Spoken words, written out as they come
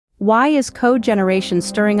Why is code generation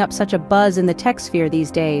stirring up such a buzz in the tech sphere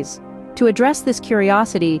these days? To address this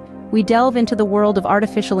curiosity, we delve into the world of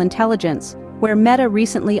artificial intelligence, where Meta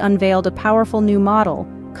recently unveiled a powerful new model,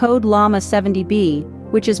 Code Llama 70B,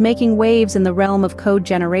 which is making waves in the realm of code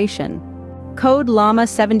generation. Code Llama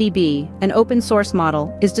 70B, an open-source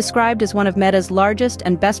model, is described as one of Meta's largest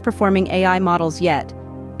and best-performing AI models yet.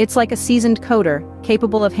 It's like a seasoned coder,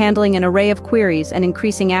 capable of handling an array of queries and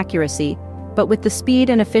increasing accuracy, but with the speed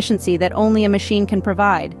and efficiency that only a machine can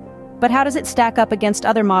provide. But how does it stack up against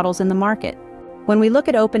other models in the market? When we look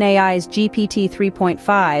at OpenAI's GPT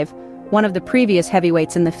 3.5, one of the previous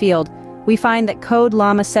heavyweights in the field, we find that Code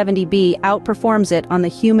Llama 70B outperforms it on the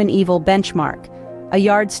human evil benchmark, a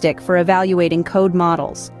yardstick for evaluating code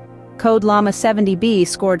models. Code Llama 70B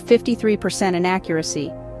scored 53% in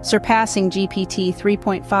accuracy, surpassing GPT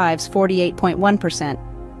 3.5's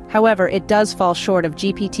 48.1%. However, it does fall short of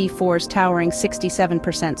GPT-4's towering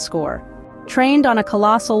 67% score. Trained on a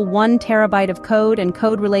colossal 1 terabyte of code and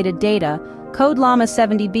code-related data, Code Llama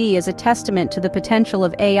 70B is a testament to the potential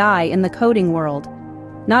of AI in the coding world.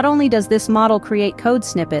 Not only does this model create code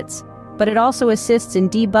snippets, but it also assists in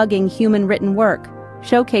debugging human-written work,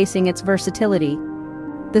 showcasing its versatility.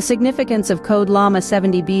 The significance of Code Llama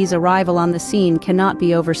 70B's arrival on the scene cannot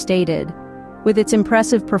be overstated. With its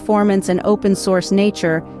impressive performance and open-source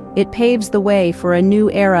nature, it paves the way for a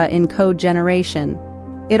new era in code generation.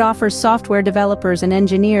 It offers software developers and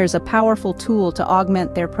engineers a powerful tool to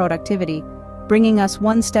augment their productivity, bringing us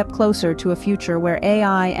one step closer to a future where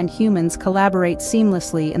AI and humans collaborate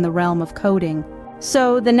seamlessly in the realm of coding.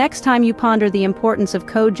 So, the next time you ponder the importance of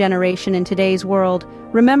code generation in today's world,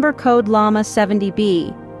 remember Code Llama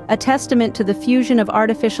 70B, a testament to the fusion of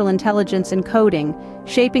artificial intelligence and coding,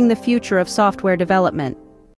 shaping the future of software development.